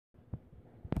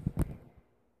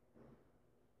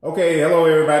Okay, hello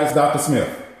everybody, it's Dr.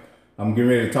 Smith. I'm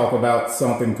getting ready to talk about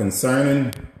something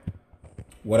concerning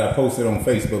what I posted on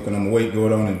Facebook, and I'm gonna wait, go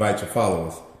on and invite your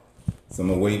followers. So I'm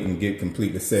gonna wait and get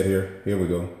completely set here. Here we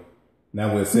go.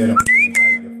 Now we're set, I'm gonna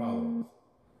invite your followers.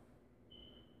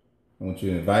 I want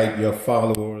you to invite your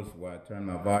followers while I turn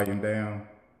my volume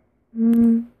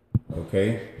down.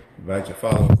 Okay, invite your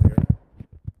followers here.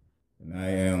 And I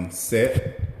am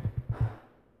set.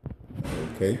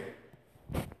 Okay.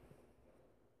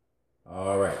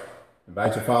 All right.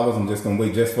 Invite your followers. I'm just going to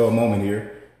wait just for a moment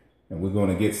here, and we're going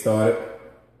to get started.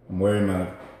 I'm wearing my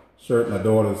shirt my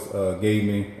daughter's gave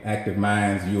me, Active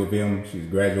Minds, U of M. She's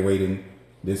graduating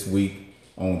this week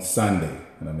on Sunday,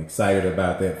 and I'm excited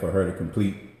about that for her to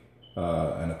complete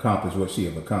and accomplish what she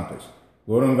has accomplished.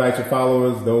 Go ahead and invite your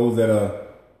followers, those that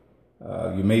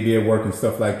are, you may be at work and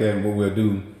stuff like that, and what we'll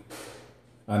do,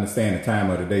 I understand the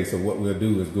time of the day, so what we'll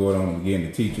do is go on and begin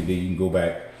to teach you, then you can go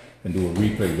back and do a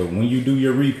replay. But when you do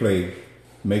your replay,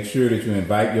 make sure that you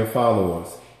invite your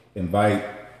followers, invite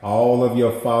all of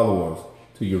your followers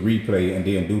to your replay, and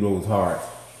then do those hearts,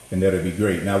 and that'll be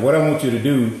great. Now, what I want you to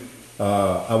do,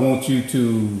 I want you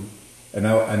to, and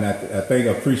I think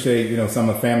I appreciate, some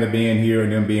of the family being here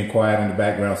and them being quiet in the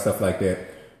background, stuff like that.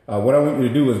 What I want you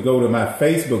to do is go to my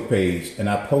Facebook page, and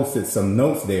I posted some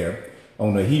notes there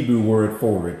on the Hebrew word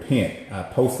for repent. I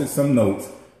posted some notes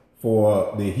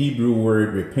for the Hebrew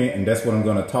word repent, and that's what I'm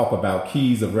going to talk about,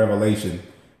 keys of revelation.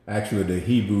 Actually, the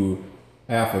Hebrew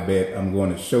alphabet, I'm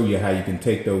going to show you how you can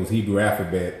take those Hebrew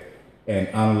alphabet and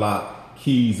unlock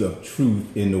keys of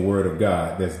truth in the Word of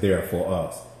God that's there for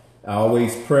us. I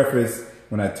always preface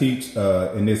when I teach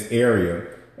in this area,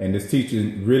 and this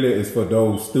teaching really is for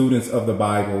those students of the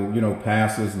Bible,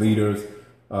 pastors, leaders,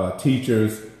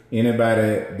 teachers,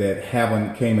 anybody that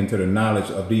haven't came into the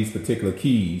knowledge of these particular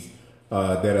keys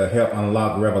that'll help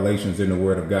unlock revelations in the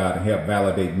Word of God and help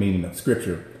validate meaning of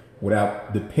Scripture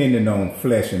without depending on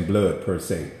flesh and blood per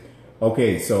se.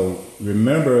 Okay, so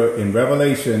remember in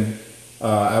Revelation,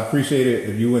 I appreciate it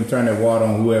if you wouldn't turn that water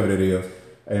on, whoever it is.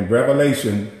 In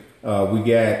Revelation, we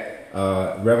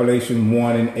got Revelation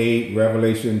 1 and 8,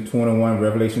 Revelation 21,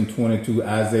 Revelation 22,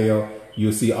 Isaiah.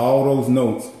 You'll see all those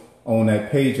notes on that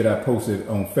page that I posted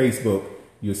on Facebook.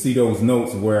 You'll see those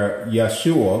notes where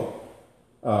Yeshua,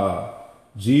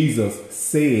 Jesus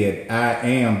said, I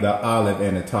am the Aleph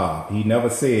and the Tav. He never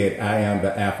said, I am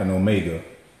the Alpha and Omega.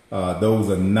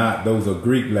 Those are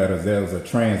Greek letters. There's a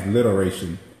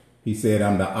transliteration. He said,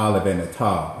 I'm the Aleph and the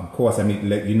Tav. Of course, I need to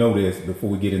let you know this before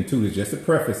we get into this, just to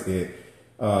preface it.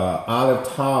 Aleph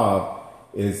Tav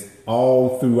is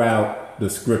all throughout the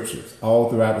scriptures,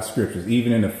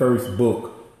 even in the first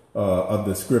book of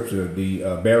the scripture, the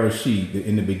Bereshit,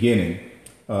 in the beginning,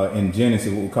 in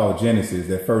Genesis, what we call Genesis,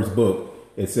 that first book.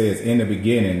 It says, in the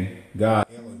beginning, God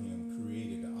Elohim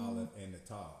created the Aleph and the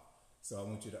Tav. So I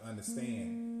want you to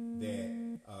understand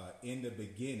that in the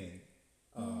beginning,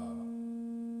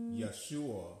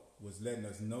 Yeshua was letting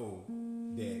us know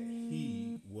that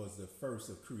he was the first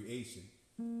of creation.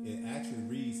 It actually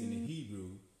reads in the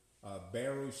Hebrew,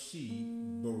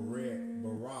 Bereshit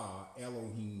bara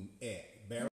Elohim et.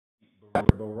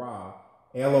 Bereshit bara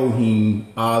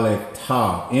Elohim Aleph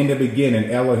Tav. In the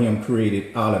beginning, Elohim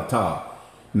created Aleph Tav.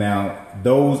 Now,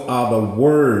 those are the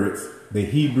words, the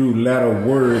Hebrew letter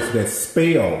words that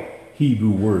spell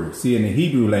Hebrew words. See, in the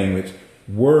Hebrew language,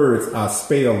 words are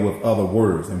spelled with other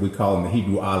words, and we call them the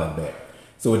Hebrew alphabet.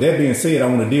 So with that being said, I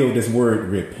want to deal with this word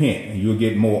repent, and you'll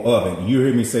get more of it. You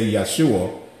hear me say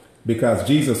Yeshua, because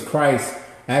Jesus Christ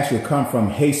actually come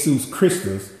from Jesus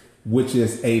Christus, which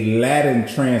is a Latin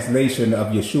translation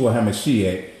of Yeshua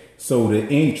HaMashiach. So the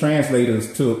ink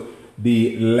translators took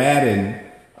the Latin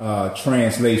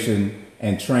translation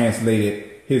and translated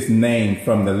his name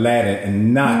from the Latin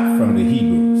and not from the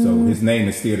Hebrew. So his name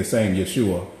is still the same,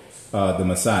 Yeshua, the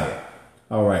Messiah.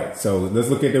 All right, so let's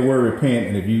look at the word repent.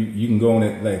 And if you can go on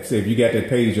it, like I said, if you got that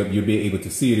page up, you'll be able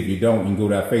to see it. If you don't, you can go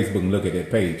to our Facebook and look at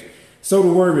that page. So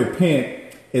the word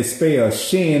repent is spelled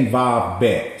Shin Vav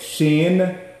Bet.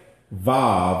 Shin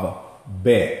Vav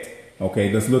Bet.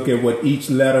 Okay, let's look at what each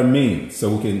letter means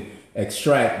so we can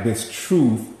extract this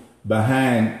truth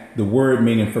behind the word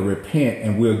meaning for repent,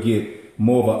 and we'll get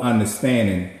more of an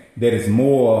understanding that is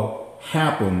more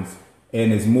happens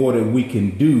and is more that we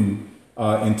can do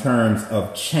in terms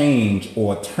of change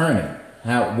or turning.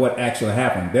 What actually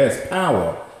happened. There's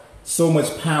power, so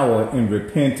much power in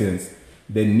repentance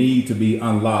that need to be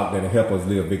unlocked that will help us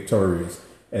live victorious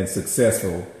and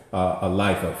successful a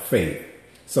life of faith.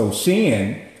 So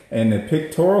Shin in the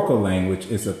pictorial language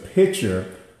is a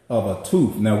picture of a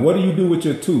tooth. Now, what do you do with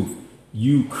your tooth?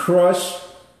 You crush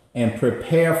and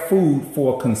prepare food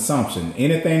for consumption.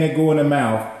 Anything that go in the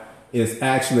mouth is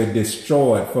actually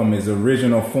destroyed from its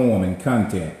original form and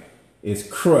content. It's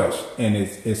crushed and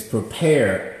it's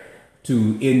prepared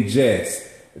to ingest,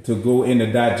 to go in the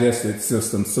digestive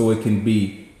system so it can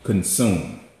be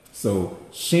consumed. So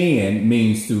shin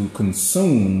means to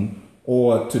consume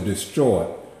or to destroy.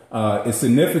 It's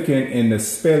significant in the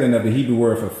spelling of the Hebrew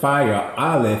word for fire,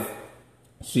 aleph,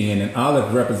 shin, and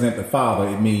aleph represent the father.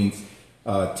 It means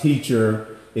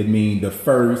teacher. It means the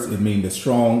first. It means the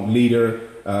strong leader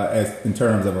as in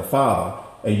terms of a father.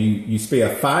 And you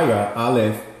spell fire,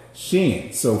 aleph,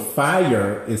 shin. So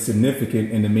fire is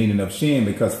significant in the meaning of shin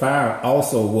because fire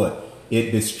also what?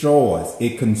 It destroys.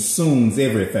 It consumes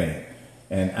everything.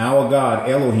 And our God,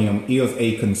 Elohim, is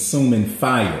a consuming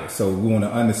fire. So we want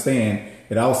to understand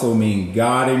it also means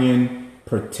guardian,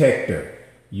 protector.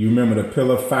 You remember the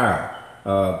pillar of fire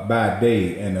by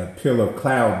day and a pillar of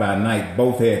cloud by night.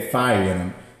 Both had fire in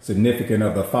them, significant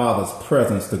of the Father's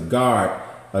presence to guard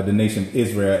the nation of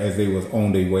Israel as they was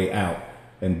on their way out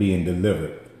and being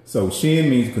delivered. So shin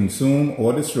means consume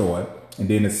or destroy. And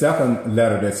then the second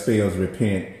letter that spells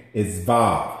repent is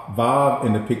vav. Vav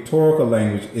in the pictorial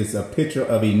language is a picture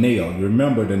of a nail. You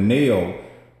remember the nail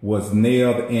was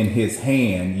nailed in his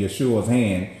hand, Yeshua's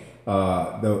hand.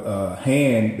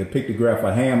 The pictograph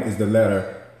of ham is the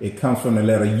letter. It comes from the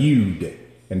letter Yud.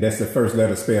 And that's the first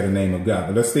letter spelled the name of God.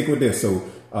 But let's stick with this. So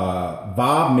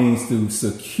vav means to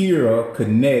secure,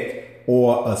 connect,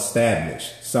 or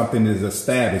establish. Something is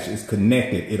established, is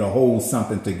connected. It'll hold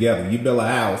something together. You build a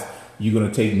house, you're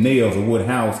going to take nails, a wood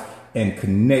house, and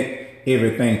connect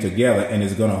everything together, and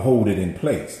it's going to hold it in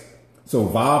place. So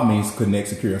vav means connect,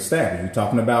 secure, establish. We're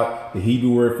talking about the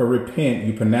Hebrew word for repent.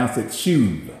 You pronounce it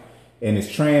shuv, and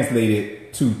it's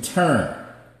translated to turn.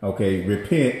 Okay,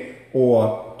 repent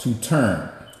or to turn.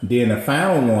 Then the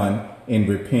final one in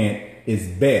repent is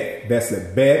bet. That's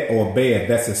a bet or bed.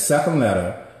 That's the second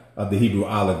letter of the Hebrew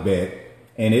aleph bet.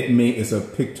 And it means it's a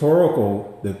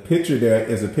pictorial. The picture there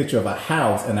is a picture of a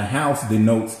house, and a house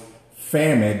denotes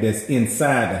family that's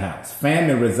inside the house.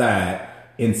 Family reside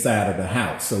inside of the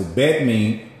house. So bet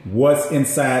means what's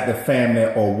inside the family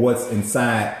or what's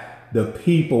inside the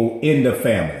people in the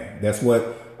family. That's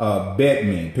what bet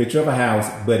means. Picture of a house,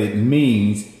 but it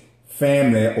means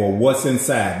family or what's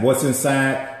inside. What's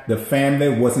inside the family,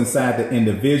 what's inside the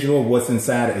individual, what's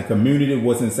inside a community,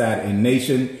 what's inside a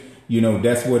nation. You know,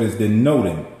 that's what it's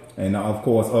denoting. And of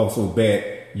course, also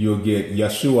bet, you'll get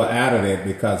Yeshua out of that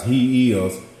because he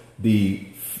is the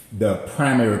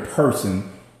primary person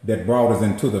that brought us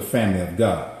into the family of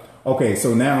God. Okay,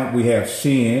 so now we have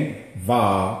shin,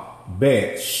 vav,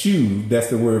 bet, shu. That's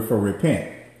the word for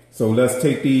repent. So let's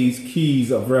take these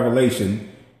keys of revelation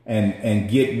and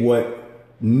get what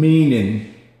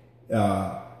meaning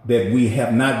that we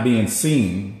have not been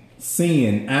seeing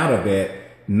out of that,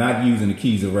 not using the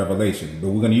keys of revelation. But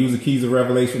we're going to use the keys of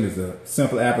revelation as a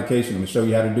simple application. I'm going to show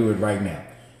you how to do it right now.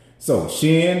 So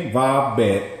shin, vav,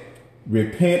 bet,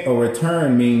 repent or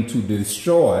return mean to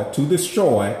destroy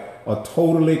or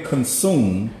totally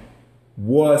consume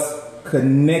what's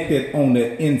connected on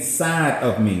the inside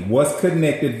of me. What's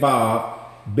connected, vav,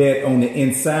 bet, on the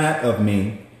inside of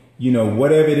me. You know,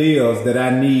 whatever it is that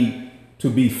I need to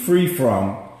be free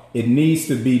from, it needs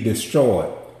to be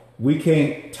destroyed. We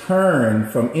can't turn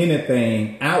from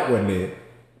anything outwardly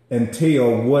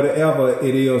until whatever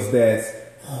it is that's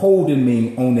holding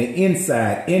me on the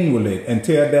inside, inwardly,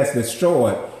 until that's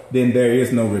destroyed, then there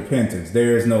is no repentance.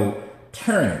 There is no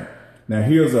turning. Now,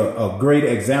 here's a great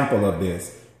example of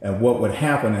this and what would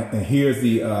happen. And here's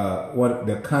the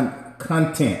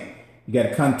content. You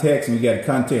got context and you got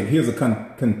content. Here's a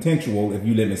contextual, if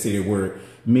you let me say the word,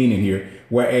 meaning here.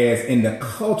 Whereas in the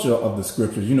culture of the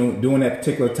scriptures, you know, during that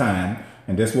particular time,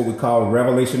 and that's what we call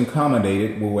revelation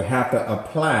accommodated, where we have to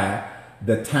apply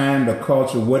the time, the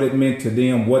culture, what it meant to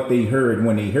them, what they heard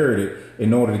when they heard it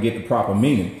in order to get the proper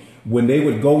meaning. When they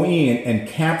would go in and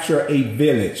capture a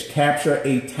village, capture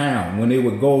a town, when they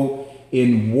would go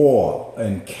in war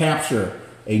and capture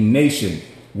a nation,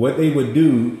 what they would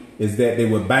do is that they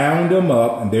would bound them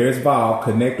up, and there's vav,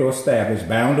 connect or establish,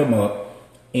 bound them up,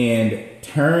 and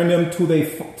turn them to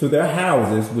their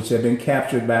houses, which have been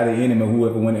captured by the enemy,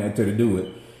 whoever went in to do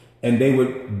it. And they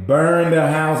would burn their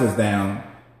houses down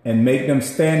and make them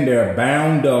stand there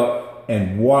bound up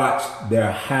and watch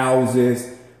their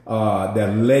houses,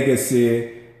 their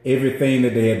legacy, everything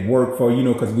that they had worked for, you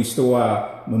know, because we store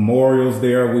our memorials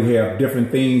there. We have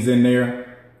different things in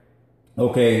there.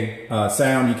 Okay,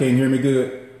 sound, you can't hear me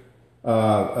good?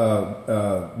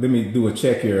 Let me do a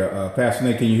check here. Pastor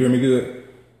Nate, can you hear me good?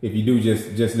 If you do,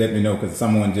 just let me know, because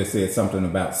someone just said something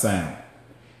about sound.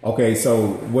 Okay, so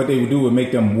what they would do would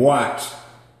make them watch.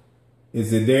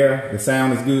 Is it there? The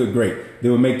sound is good? Great. They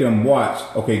would make them watch.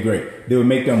 Okay, great. They would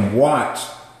make them watch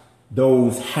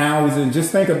those houses.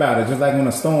 Just think about it. Just like when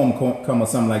a storm come or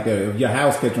something like that. If your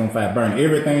house catch on fire, burn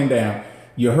everything down,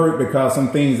 you're hurt because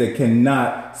some things that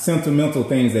cannot, sentimental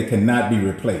things that cannot be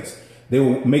replaced. They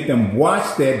will make them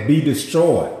watch that be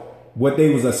destroyed. What they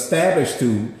was established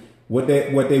to, what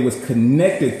they was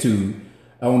connected to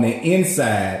on the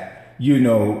inside,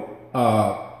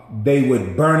 they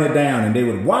would burn it down and they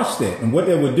would watch that. And what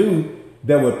they would do,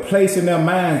 they would place in their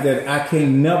minds that I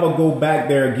can never go back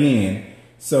there again.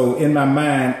 So in my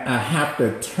mind, I have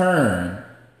to turn.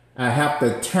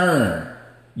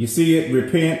 You see it?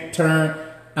 Repent, turn.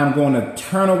 I'm going to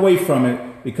turn away from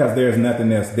it because there's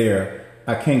nothing else there.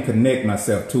 I can't connect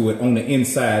myself to it on the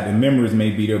inside. The memories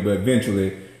may be there, but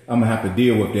eventually I'm going to have to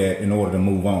deal with that in order to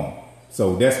move on.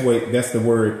 So that's the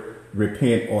word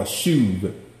repent, or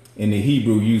shuv in the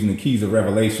Hebrew, using the keys of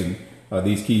revelation.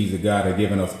 These keys that God has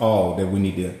given us all that we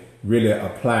need to really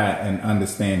apply and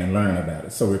understand and learn about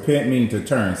it. So repent means to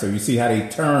turn. So you see how they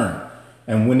turn.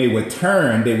 And when they would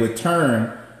turn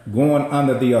going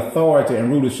under the authority and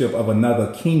rulership of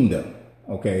another kingdom.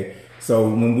 Okay. So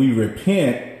when we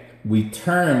repent, we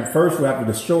turn. First we have to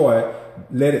destroy it,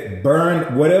 let it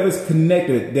burn, whatever's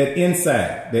connected, the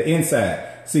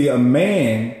inside. See, a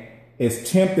man is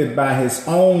tempted by his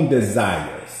own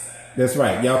desires. That's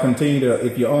right. Y'all continue to,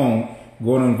 if you're on,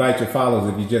 go and invite your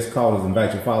followers. If you just call us,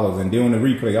 invite your followers. And during the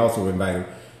replay, also invite them.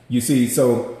 You see,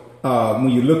 so when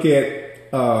you look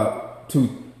at,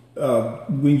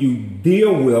 when you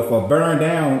deal with or burn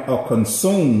down or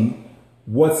consume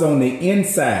what's on the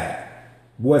inside,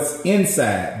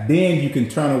 then you can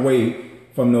turn away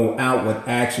from no outward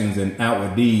actions and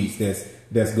outward deeds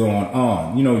that's going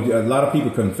on. A lot of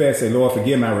people confess, say, Lord,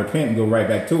 forgive me, I repent, and go right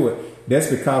back to it. That's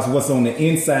because what's on the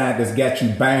inside that's got you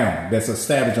bound, that's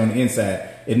established on the inside,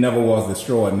 it never was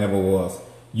destroyed, never was,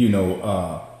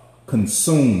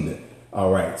 consumed.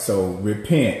 All right. So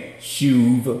repent,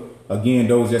 shuv. Again,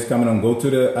 those just coming on, go to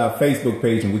the Facebook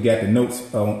page, and we got the notes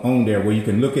on there where you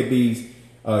can look at these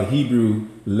Hebrew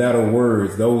letter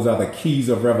words. Those are the keys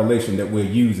of revelation that we're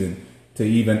using to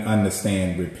even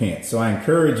understand repent. So I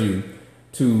encourage you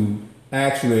to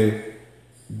actually,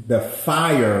 the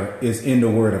fire is in the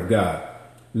word of God.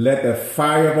 Let the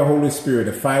fire of the Holy Spirit,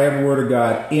 the fire of the word of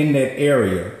God in that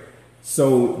area,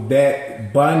 so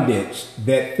that bondage,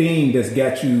 that thing that's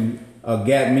got you,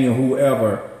 got me or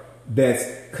whoever, that's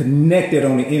connected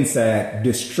on the inside,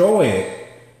 destroy it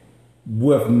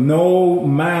with no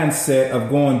mindset of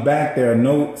going back there,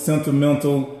 no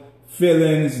sentimental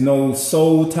feelings, no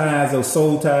soul ties or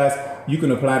soul ties. You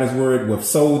can apply this word with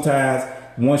soul ties.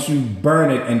 Once you burn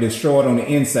it and destroy it on the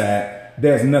inside,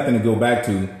 there's nothing to go back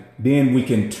to. Then we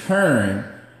can turn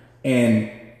and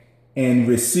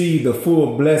receive the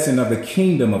full blessing of the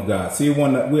kingdom of God. See,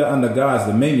 we're under God's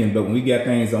dominion, but when we got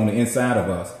things on the inside of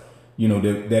us,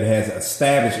 that has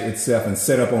established itself and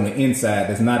set up on the inside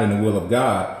that's not in the will of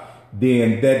God,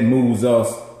 then that moves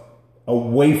us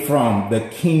away from the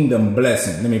kingdom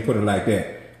blessing. Let me put it like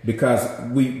that. Because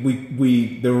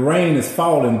the rain is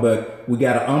falling, but we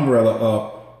got an umbrella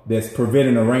up that's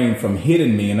preventing the rain from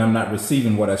hitting me, and I'm not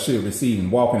receiving what I should receive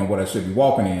and walking in what I should be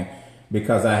walking in,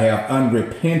 because I have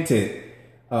unrepented,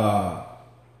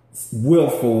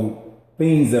 willful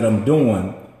things that I'm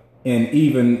doing. And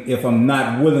even if I'm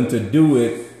not willing to do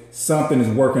it, something is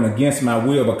working against my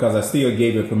will, because I still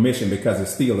gave it permission, because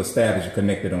it's still established and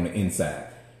connected on the inside.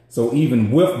 So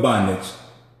even with bondage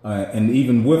and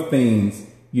even with things,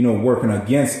 working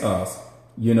against us,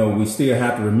 we still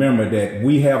have to remember that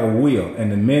we have a will.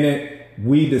 And the minute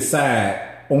we decide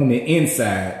on the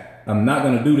inside, I'm not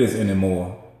going to do this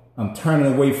anymore, I'm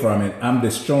turning away from it, I'm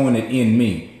destroying it in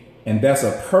me. And that's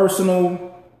a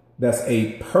personal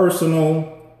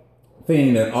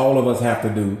thing that all of us have to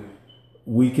do.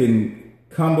 We can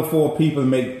come before people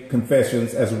and make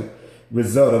confessions as a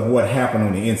result of what happened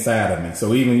on the inside of me.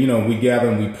 So even, we gather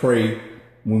and we pray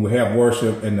when we have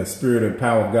worship and the spirit and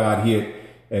power of God hit,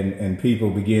 and people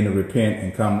begin to repent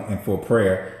and come and for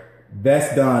prayer.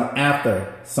 That's done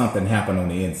after something happened on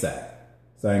the inside.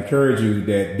 So I encourage you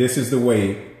that this is the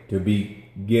way to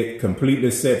get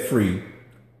completely set free.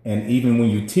 And even when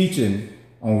you're teaching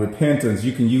on repentance,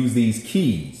 you can use these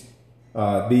keys,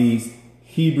 these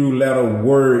Hebrew letter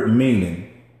word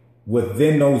meaning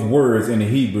within those words in the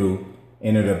Hebrew,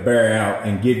 and it'll bear out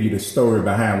and give you the story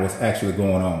behind what's actually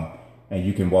going on, and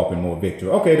you can walk in more victory.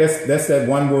 Okay, that's that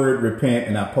one word, repent,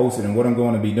 and I posted. And what I'm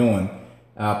going to be doing,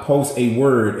 I'll post a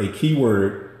word, a key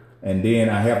word, and then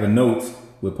I have the notes.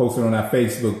 We'll post it on our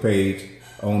Facebook page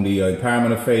on the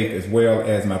Empowerment of Faith as well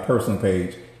as my personal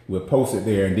page. We'll post it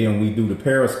there. And then we do the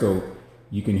Periscope.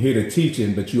 You can hear the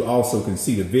teaching, but you also can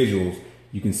see the visuals.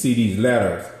 You can see these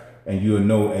letters and you'll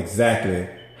know exactly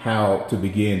how to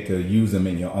begin to use them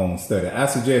in your own study. I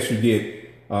suggest you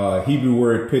get Hebrew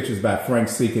Word Pictures by Frank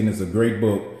Seekin. It's a great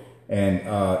book. And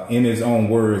in his own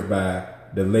words by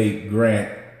the late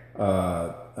Grant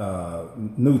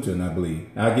Newton, I believe.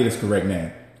 I'll get his correct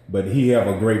name. But he have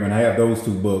a great one. I have those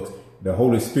two books. The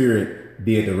Holy Spirit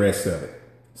did the rest of it.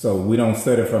 So we don't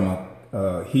study from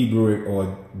a Hebrew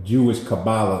or Jewish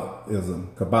Kabbalism,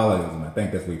 I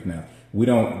think that's what we pronounce. We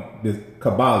don't, the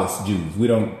Kabbalist Jews, we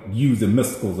don't use the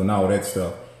mysticals and all that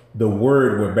stuff. The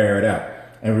word will bear it out.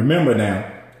 And remember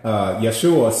now,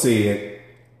 Yeshua said,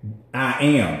 I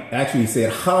am. Actually, he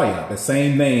said Haya, the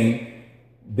same name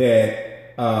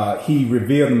that he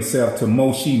revealed himself to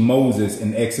Moses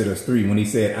in Exodus 3. When he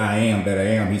said, I am that I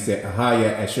am, he said,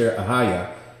 Ahaya, Asher,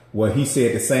 Ahaya. Well, he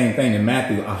said the same thing in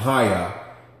Matthew, Ahaya.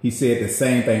 He said the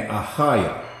same thing,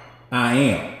 Ahaya, I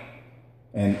am.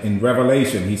 And in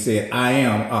Revelation, he said, I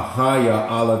am Ahaya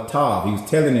Alatav. He was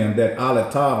telling them that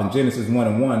Alatav in Genesis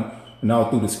 1:1 and all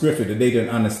through the scripture that they didn't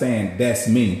understand, that's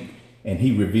me. And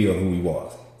he revealed who he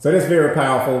was. So that's very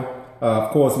powerful.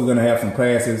 Of course, we're going to have some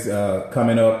classes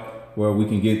coming up where we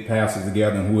can get pastors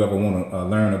together and whoever want to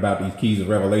learn about these keys of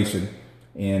Revelation.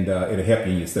 And it'll help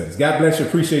you in your studies. God bless you.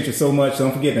 Appreciate you so much.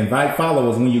 Don't forget to invite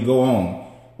followers when you go on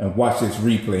and watch this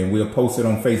replay. And we'll post it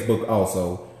on Facebook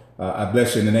also. I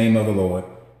bless you in the name of the Lord.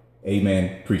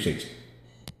 Amen. Appreciate you.